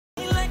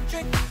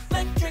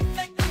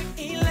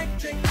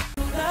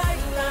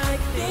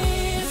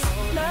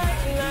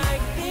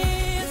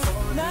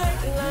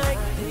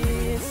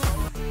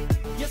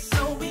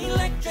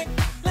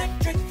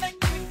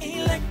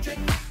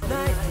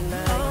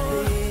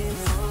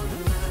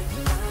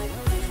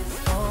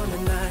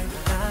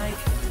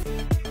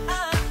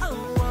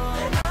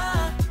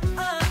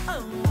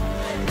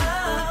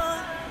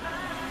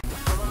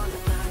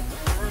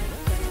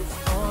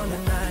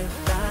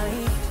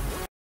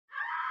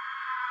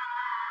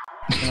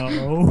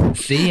No.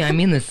 See, I'm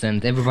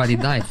innocent. Everybody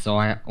died, so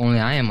only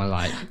I am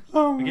alive.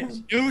 Oh,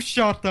 You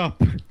shut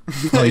up.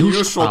 No,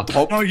 you shut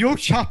up. No, you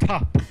shut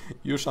up.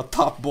 You shut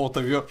up, both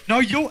of you. No,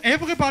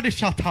 everybody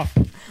shut up.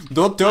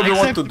 Don't tell me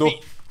what to do.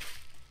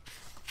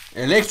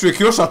 Electric,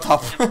 you shut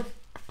up.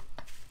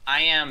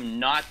 I am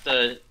not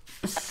the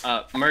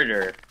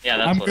murderer. Yeah,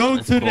 that's I'm what going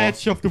it to is. the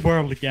edge of the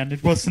world again.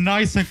 It was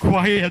nice and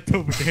quiet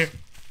over there.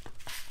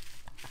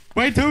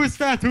 Wait, who is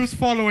that? Who's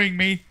following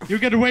me? You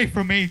get away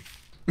from me.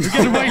 You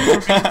get away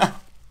from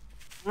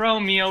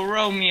me.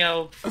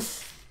 Romeo.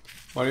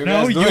 What are you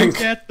No, guys doing? you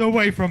get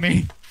away from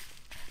me.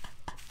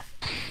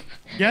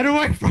 Get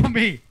away from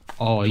me.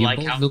 Oh, you Like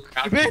both how look.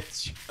 proud-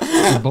 Bitch.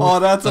 you both Oh,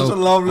 that's such a look-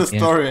 lovely yeah.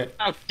 story.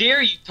 How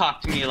dare you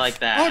talk to me like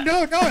that? Oh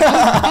no, no.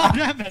 Oh,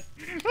 damn it.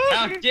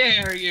 How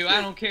dare you?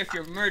 I don't care if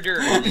you're a murderer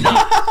or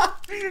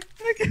not.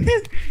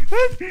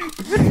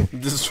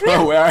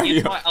 Destroy, where are You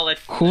you? know what? I'll let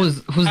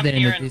Who's come there in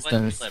here the and let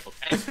me distance? live,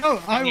 okay?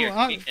 Oh, Come here,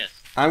 I, give me a kiss.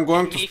 I'm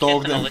going Give to me a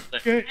stalk kiss and I'll them.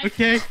 let you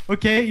live.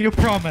 okay, you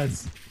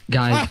promise.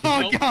 Guys,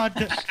 Oh Nope.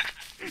 god.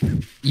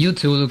 you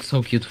two look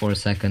so cute for a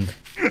second.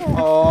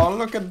 Oh,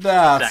 look at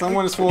that.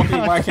 Someone is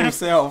walking by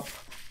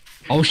himself.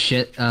 Oh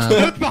shit.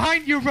 Look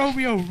behind you,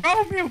 Romeo.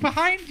 Romeo,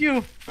 behind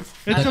you.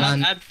 It's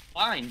gun. I'm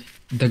blind.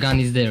 The gun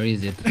is there,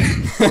 is it?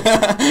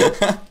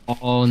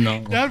 Oh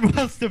no. that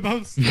was the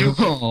most stupid.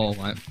 Oh,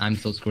 I'm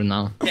so screwed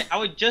now. Yeah, I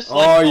would just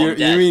like Oh, fall you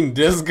dead. mean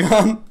this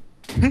gun?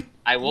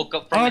 I woke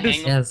up from Oh, a this-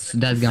 hangover. Yes,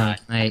 that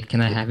gun.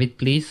 Can I have it,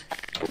 please?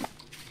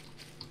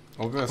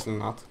 Obviously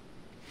not.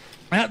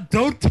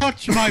 Don't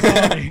touch my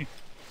body.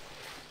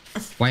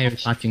 Why are you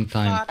touching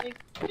time? Body.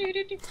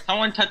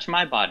 Someone touched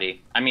my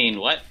body. I mean,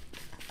 what?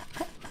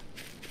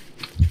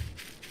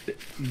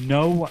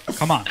 No,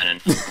 come on.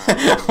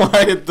 Why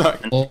are you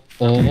talking?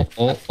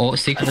 Oh,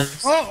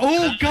 sickness.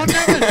 Oh, god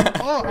damn it.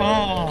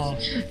 Oh.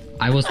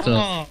 I was the.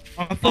 I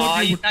Oh,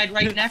 thought you would- died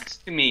right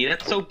next to me.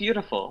 That's so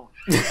beautiful.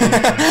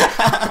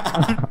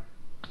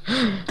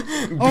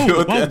 Oh, Beauty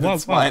whoa, at whoa,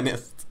 its whoa.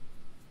 finest.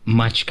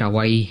 Much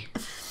kawaii.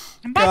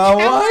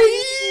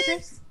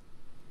 Kawaii!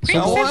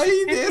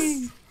 Kawaii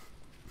this!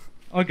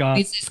 Oh god.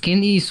 It's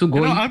skinny You know,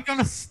 sugoi. I'm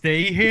gonna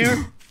stay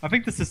here. I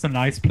think this is a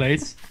nice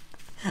place.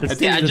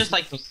 Yeah, I just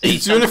like to say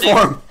It's something.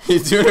 uniform!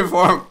 It's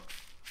uniform!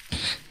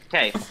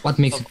 Okay, What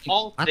makes of it?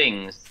 all What?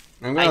 things,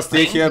 I'm gonna I stay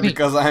think- here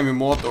because I'm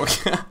immortal.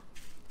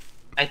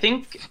 I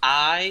think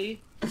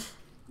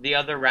the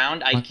other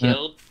round, I What the-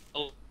 killed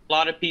a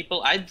lot of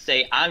people. I'd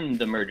say I'm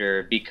the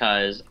murderer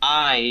because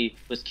I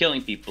was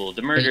killing people.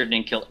 The murderer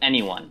didn't kill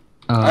anyone.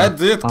 I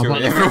did kill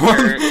about- Murderer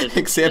everyone is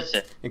except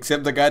innocent.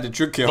 except the guy that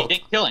you He killed.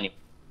 didn't kill anyone.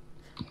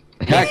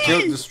 Yeah, I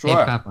killed Hey,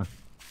 Destroyer. Papa,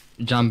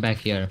 jump back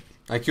here.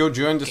 I killed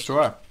you and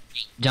Destroyer.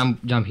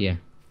 Jump here.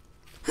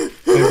 Wait,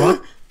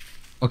 what?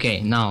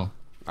 Okay, now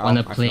Oh,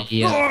 wanna I play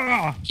fell.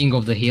 Ah! King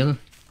of the Hill?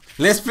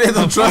 Let's play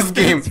the trust Fuck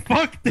this, game.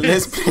 Fuck this.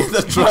 Let's play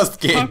the trust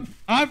game.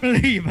 I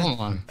believe it. Come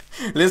on.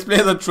 Let's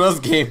play the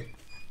trust game.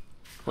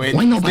 Wait,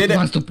 Why nobody did it-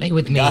 wants to play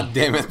with me? God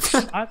damn it.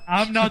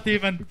 I'm not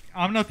even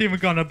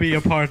gonna be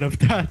a part of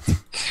that.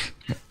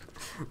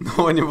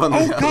 No one even Oh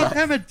realized. god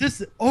damn it,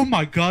 oh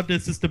my god,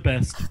 this is the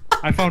best.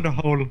 I found a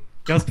hole.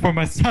 Just for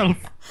myself.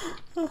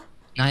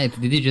 Knight,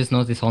 did you just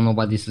notice how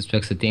nobody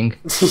suspects a thing?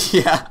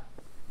 Yeah.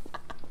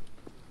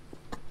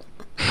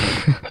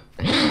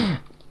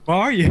 Where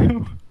are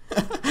you?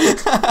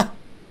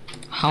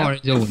 How are you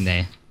doing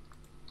there?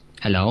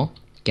 Hello?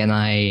 Can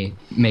I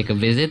make a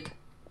visit?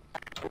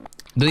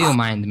 Do you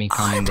mind me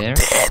coming there?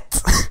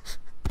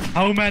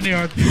 How many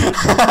are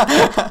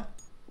there?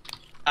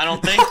 I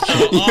don't think so.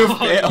 You Oh, you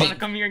failed. wanna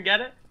come here and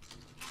get it?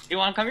 You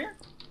wanna come here?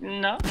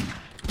 No?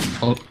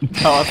 Oh,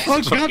 Oh,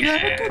 Oh god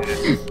damn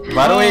it.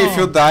 by the way, if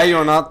Oh. you die,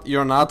 you're not Wait,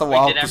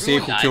 allowed did to say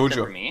everyone who die killed except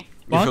you. for me?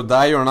 If What? you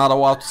die, you're not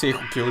allowed to say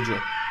who killed you.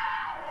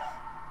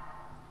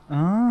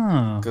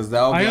 Ah. Because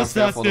that would I be just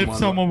unfair asked for the if mother.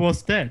 someone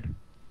was dead.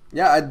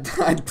 Yeah,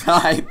 I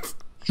died.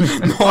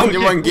 No one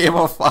even gave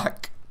a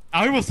fuck.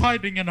 I was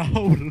hiding in a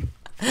hole.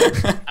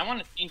 I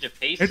wanna change a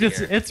face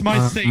It's here. my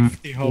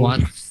safety hole. what?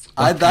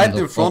 I what died kind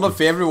in front hole?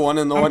 of everyone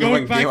and no I'm one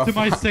going even gave back a to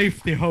my fuck.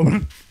 safety hole.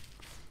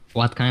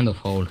 What kind of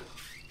hole?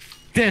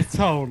 This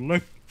hole,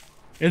 look.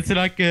 It's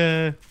like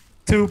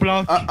 2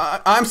 block,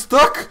 I'm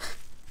stuck!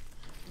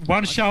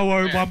 1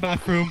 shower, 1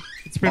 bathroom.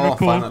 It's pretty Oh,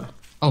 cool. finally.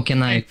 Oh,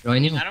 can I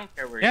join you? I don't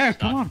care where Yeah, you're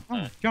come stuck,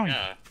 on, join.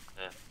 Yeah,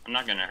 I'm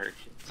not gonna hurt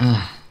you.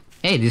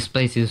 Hey, this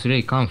place is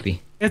really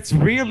comfy. It's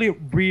really,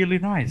 really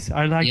nice.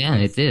 I like Yeah,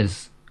 it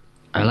is.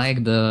 I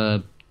like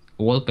the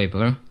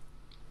wallpaper.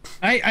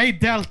 Hey,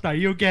 Delta,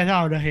 you get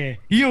out of here.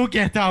 You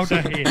get out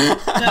of here.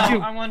 No,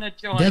 You- I wanna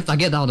join. Delta,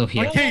 get out of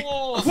here. Okay.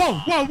 Oh. Whoa,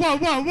 whoa, whoa,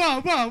 whoa,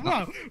 whoa, whoa,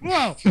 whoa,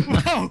 whoa,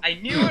 whoa. I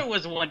knew it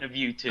was one of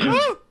you two.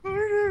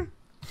 Oh,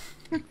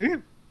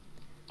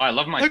 I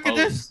love my Look at pose.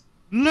 this.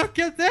 Look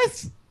at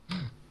this.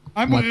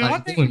 I'm What are you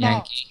running doing, now.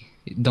 Yankee?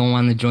 You don't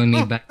want to join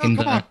me Oh, back oh, in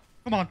come the... on,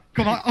 come on,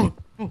 come on.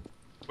 Oh.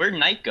 Where'd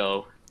Knight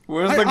go?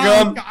 Where's the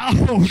gun?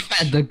 Oh,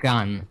 Had the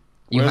gun.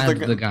 You Where's had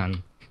the the gun?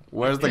 gun.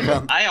 Where's the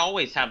gun? I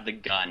always have the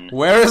gun.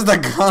 Where is the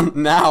gun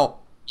now?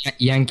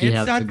 Yankee it's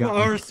has the at gun.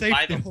 our safety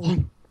By the-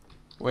 hole.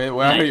 Wait,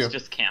 where are you? He's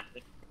just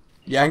camping.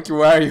 Yankee,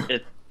 where are you?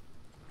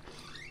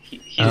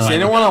 He's Is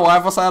anyone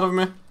alive outside of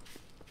me?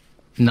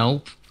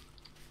 Nope.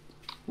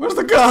 Where's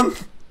the gun?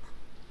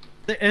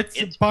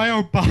 It's by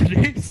our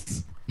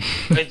bodies.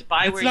 It's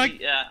by It's where like-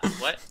 you,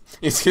 what?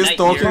 Is he Night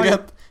stalking here.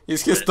 it?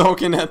 Is he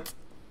stalking it?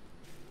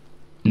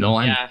 No,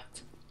 I'm. Yeah.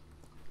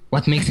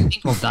 What makes you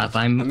think of that?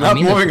 I'm not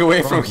in the moving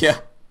away from front. here.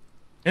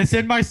 It's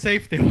in my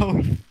safety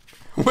hole.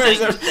 Where's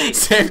You're the safe.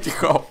 safety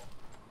hole?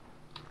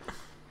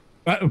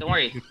 Don't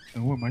worry.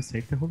 Oh, where my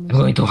safety hole I'm is?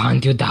 going to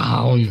hunt you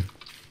down.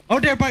 Oh,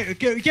 there by.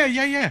 Yeah.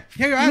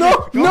 Here you have No,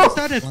 it. Go no.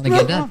 inside it. Wanna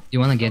get that? You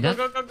wanna get Go, that?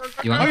 go, go, go,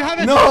 go. You Oh, you wanna? have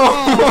it. No!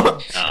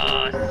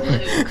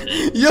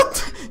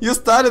 Oh, You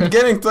started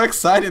getting too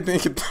excited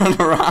and you turn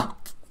around.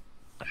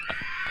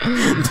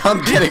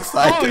 Don't get Oh,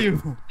 excited.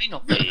 you.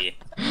 finally.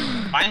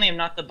 Finally, I'm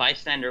not the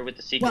bystander with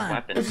the secret 1,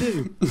 weapon.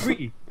 2,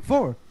 3,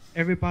 4.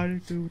 Everybody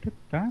do the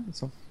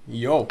dinosaur.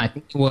 Yo. I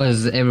think it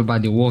was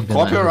everybody walked the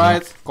line.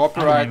 Copyright.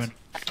 Copyright.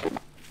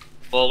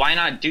 Well, why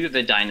not do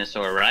the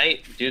dinosaur,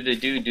 right? Do the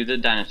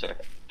dinosaur.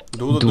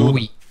 Do the Do do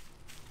we?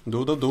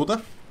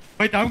 the.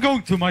 Wait, I'm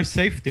going to my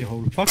safety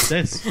hole. Fuck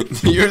this.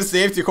 Your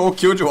safety hole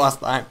killed you last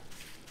time.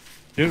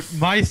 Dude,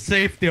 my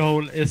safety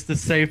hole is the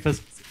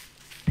safest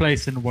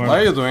place in the world. What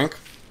are you doing?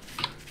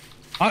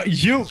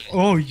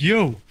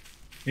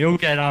 You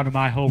get out of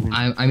my hole.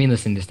 I'm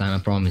innocent this time, I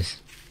promise.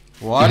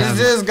 What Yeah, is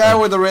this guy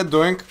with the red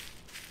doing?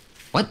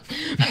 What?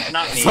 That's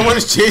not me. Someone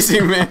is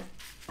chasing me.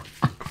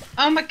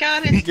 Oh my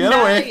god, it's Get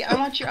away. Night. I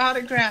want your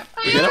autograph.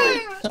 Get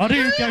away. What are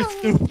you guys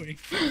doing?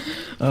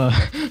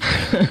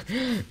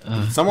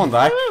 Someone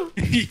died.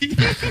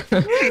 Get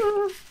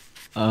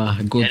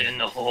Good, in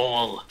the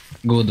hole.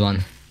 good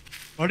one.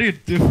 What are you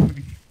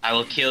doing? I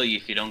will kill you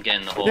if you don't get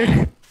in the hole.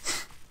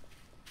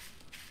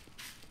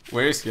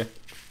 Where is he?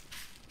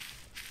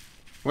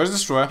 Where's the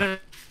destroyer?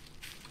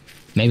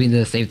 Maybe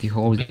the safety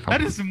hole.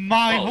 That is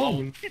my Oh,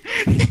 hole.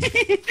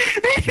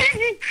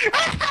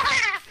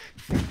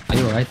 Are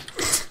you alright?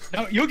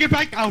 No, you get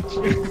back out.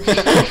 You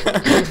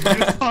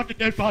found a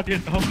dead body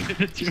in the hole,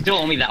 didn't you? Still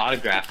owe me the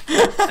autograph.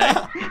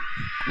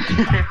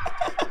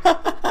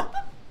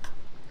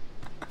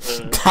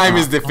 Time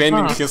is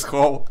defending his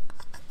hole.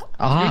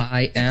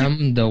 I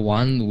am the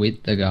one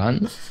with the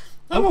gun.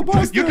 I'm a You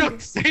bystander.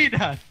 don't say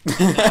that.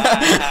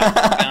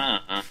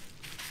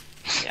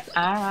 Yeah,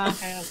 I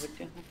have a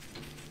gun.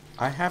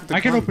 I have the I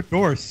can gun. open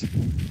doors.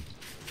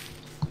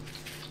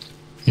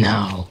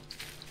 Now,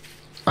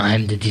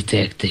 I'm the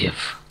detective.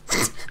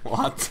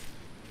 What?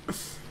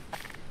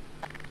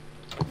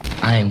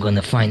 I'm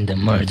gonna find the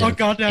murderer. Oh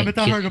god damn it,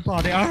 I heard a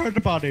body. I heard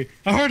a body.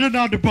 I heard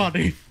another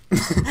body.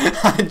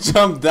 I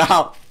jumped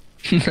down.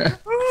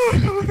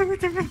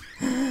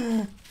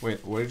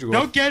 Wait, where did you go?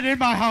 Don't get in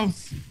my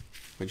house.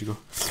 Where'd you go?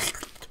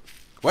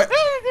 What?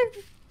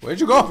 Where'd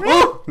you go?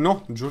 Oh!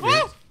 No,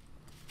 Juliet.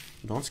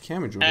 Don't scare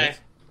me, Hey, Juliet.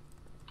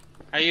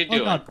 how you Oh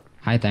doing? god.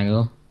 Hi,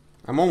 Tango.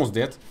 I'm almost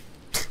dead.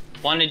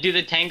 Want to do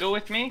the tango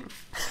with me?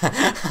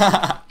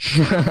 I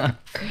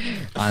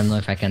don't know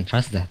if I can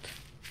trust that.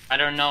 I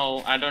don't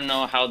know. I don't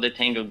know how the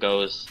tango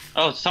goes.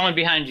 Oh, someone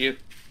behind you.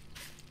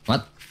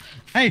 What?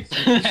 Hey,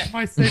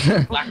 my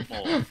safety. Black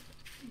mole.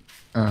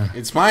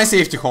 It's my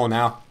safety hole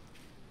now.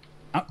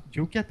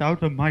 You get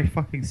out of my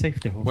fucking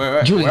safety hole.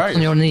 Where Julie, are on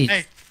you? your knees.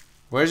 Hey,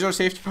 Where's your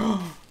safety?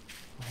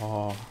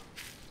 Oh,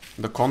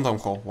 the condom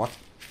hole. What?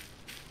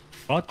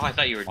 what? Oh, I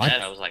thought you were What?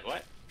 dead. I was like,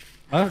 what?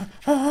 Oh,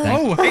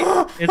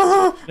 hey,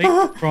 it's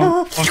Link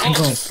from.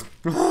 Tango.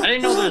 I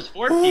didn't know there was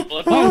 4 people.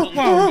 I thought Oh, it was only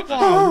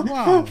wow, 2.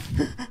 wow, wow.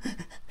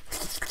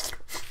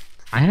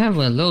 I have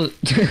a load.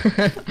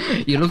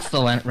 You look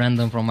so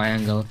random from my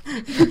angle.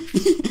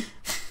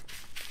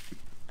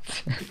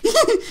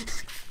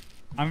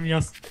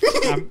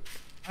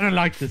 I don't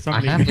like this. I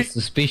I'm have a leaving.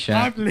 suspicion,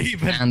 I'm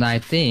leaving. and I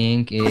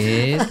think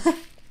it's.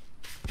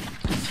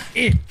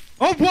 Eh.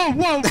 Oh,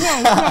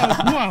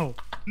 whoa.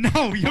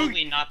 No, you.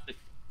 Totally not the.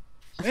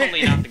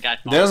 Totally not the guy.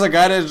 There's a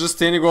guy that's just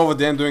standing over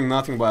there and doing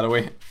nothing, by the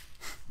way.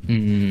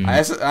 Hmm.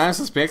 I'm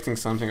suspecting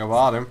something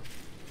about him.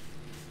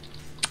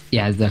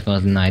 Yeah, it's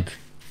definitely night.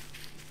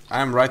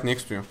 I'm right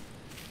next to you.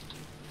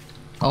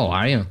 Oh,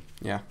 are you?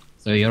 Yeah.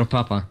 So you're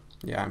Papa.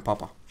 Yeah, I'm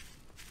Papa.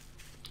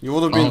 You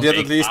would have been Oh, dead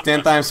big at least Papa.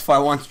 10 times if I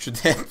wanted you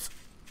dead.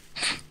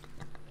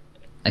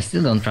 I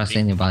still don't trust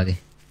anybody.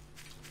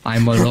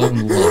 I'm a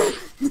lone wolf.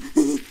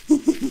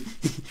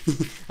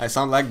 I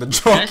sound like the Guys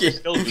jockey. are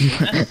still doing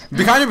this?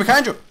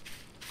 Behind you!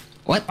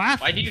 What?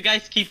 Why do you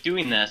guys keep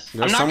doing this?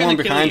 There's I'm not someone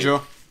gonna behind kill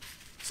you.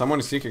 Someone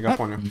is sneaking up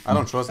on you. I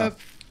don't trust that.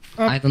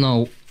 I don't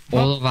know.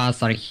 All of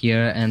us are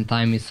here, and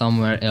time is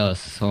somewhere else.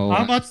 So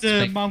I'm at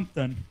the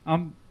mountain.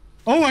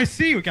 Oh, I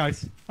see you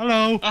guys.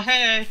 Hello. Oh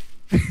hey.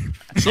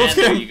 Shoot And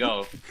there him! you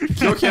go.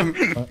 Kill him!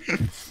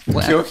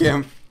 Well, Kill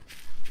him!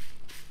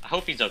 I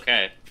hope he's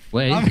okay.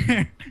 wait.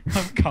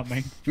 I'm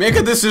coming. Make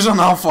a decision,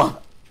 Alpha!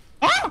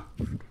 Ah!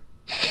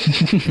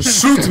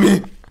 Shoot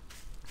me!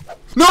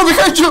 No,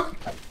 behind you!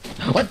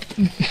 What?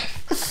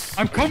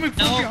 I'm coming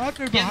from No, the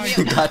other get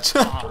me behind. up. Gotcha!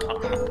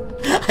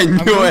 Oh. I knew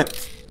going-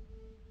 it!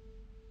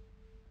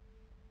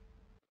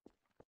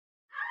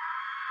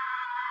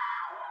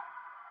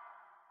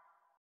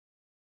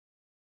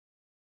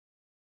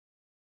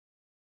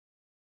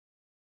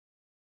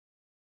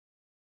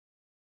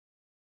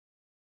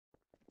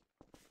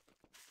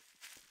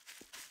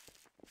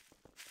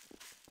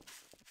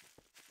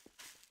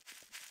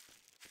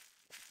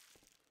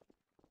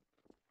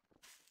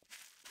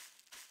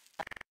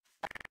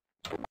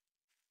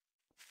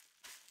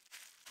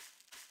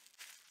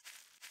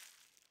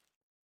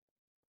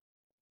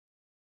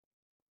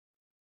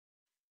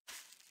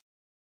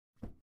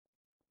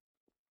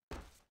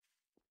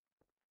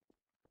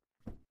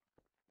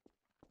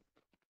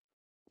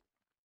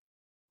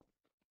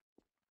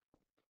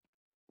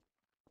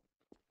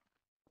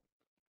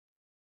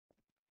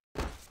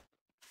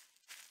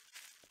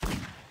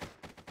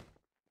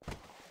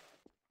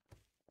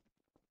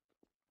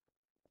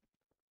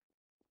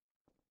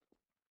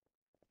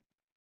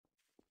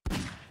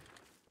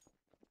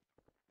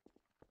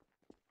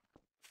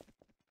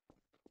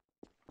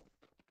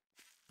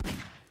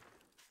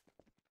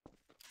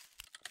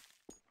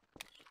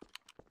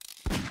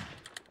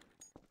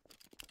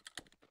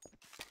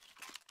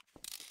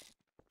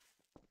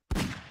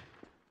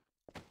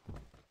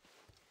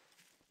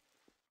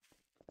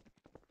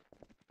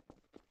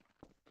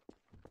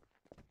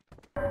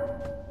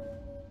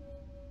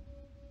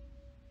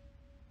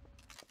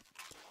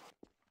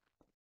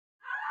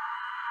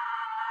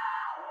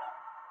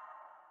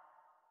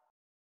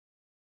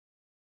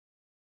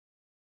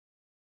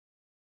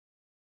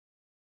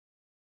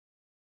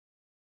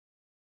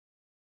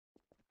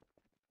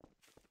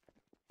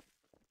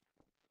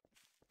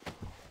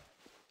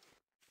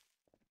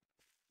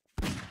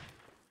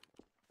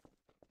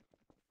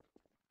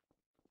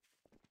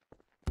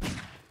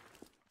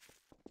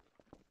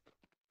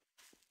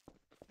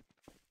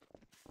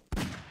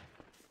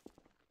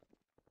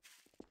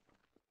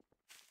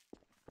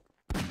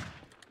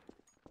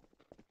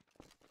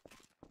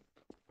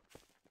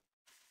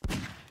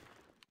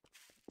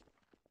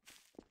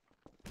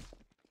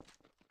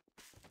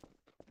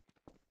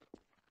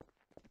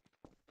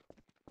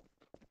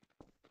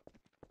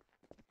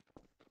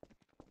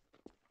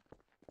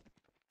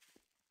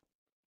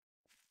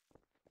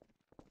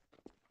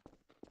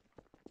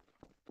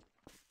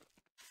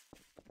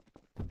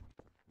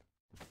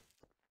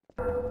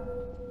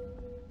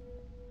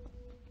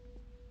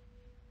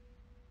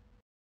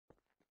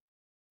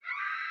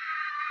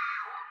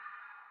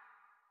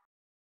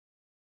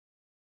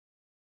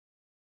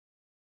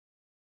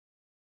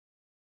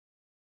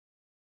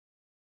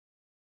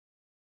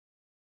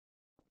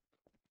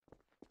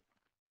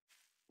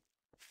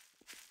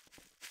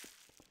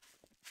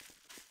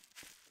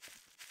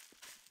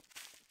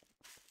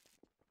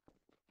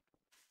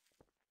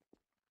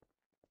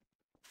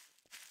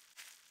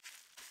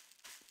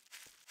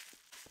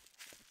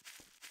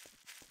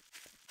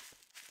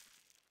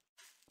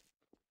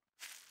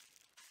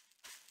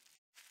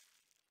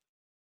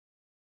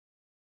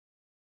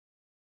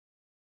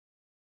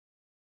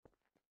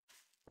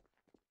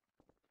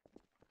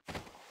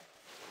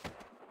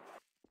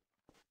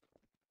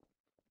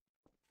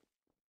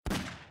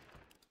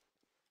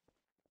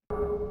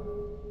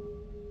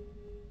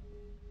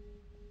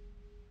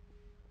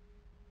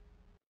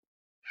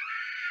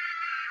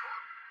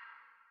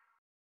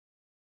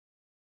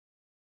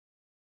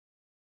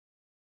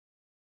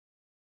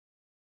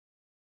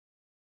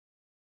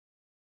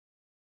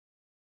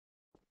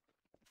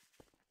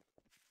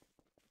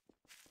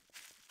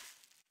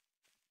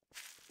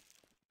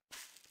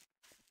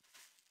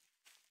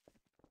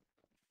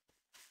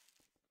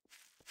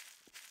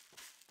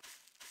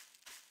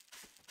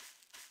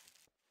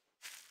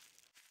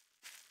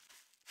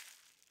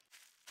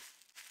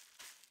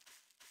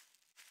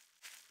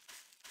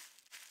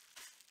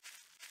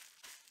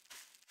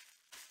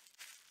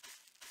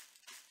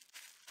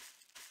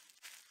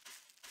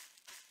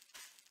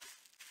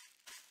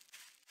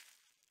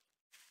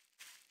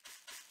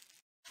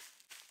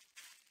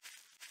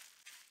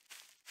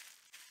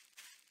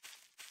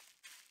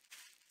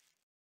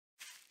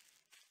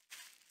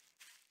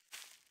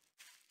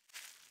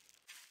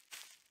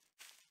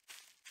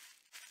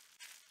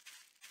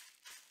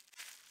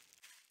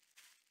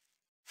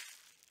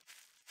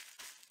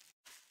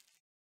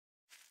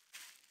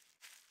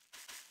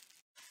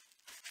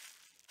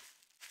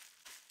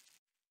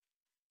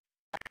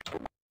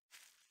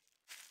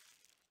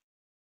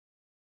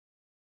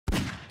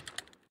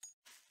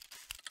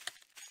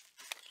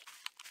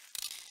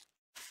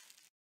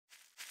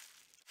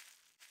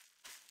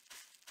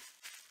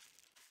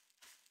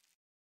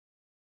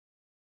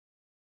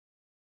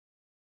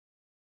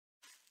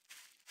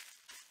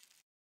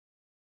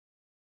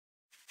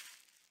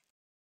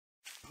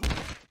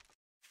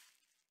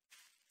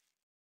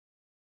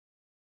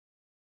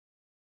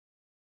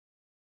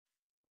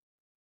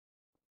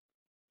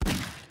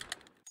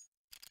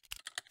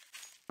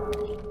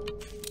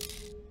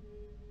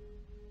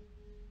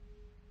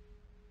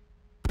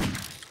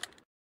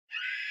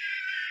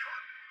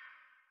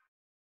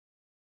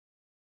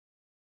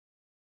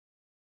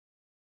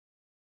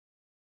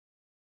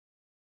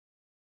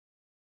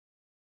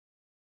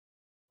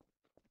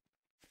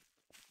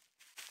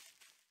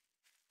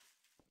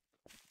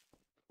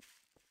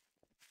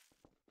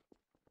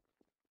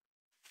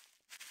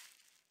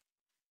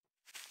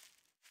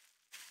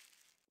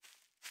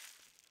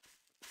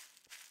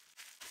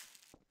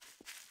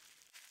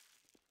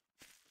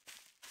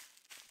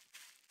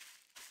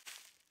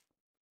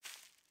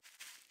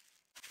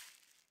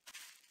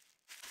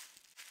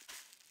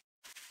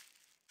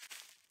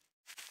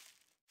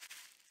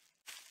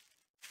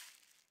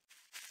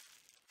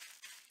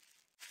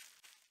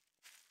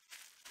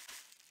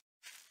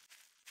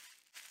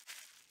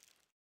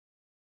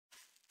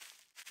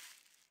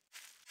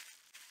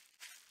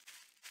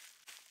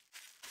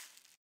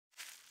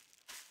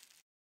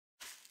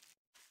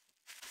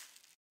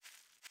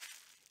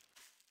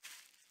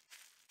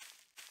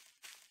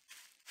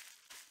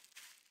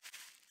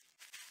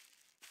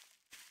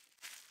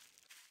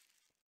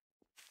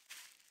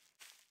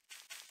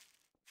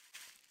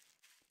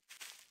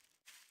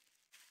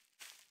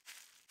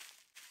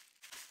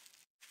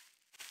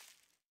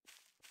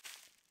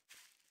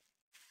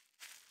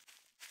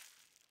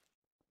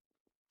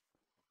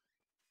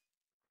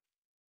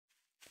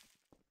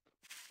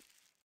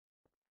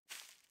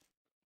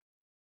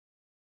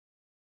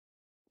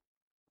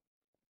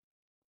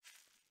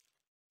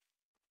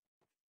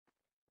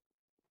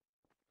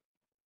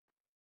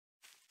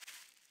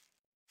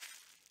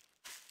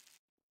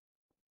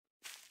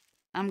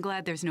 I'm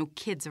glad there's no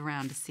kids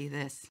around to see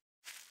this.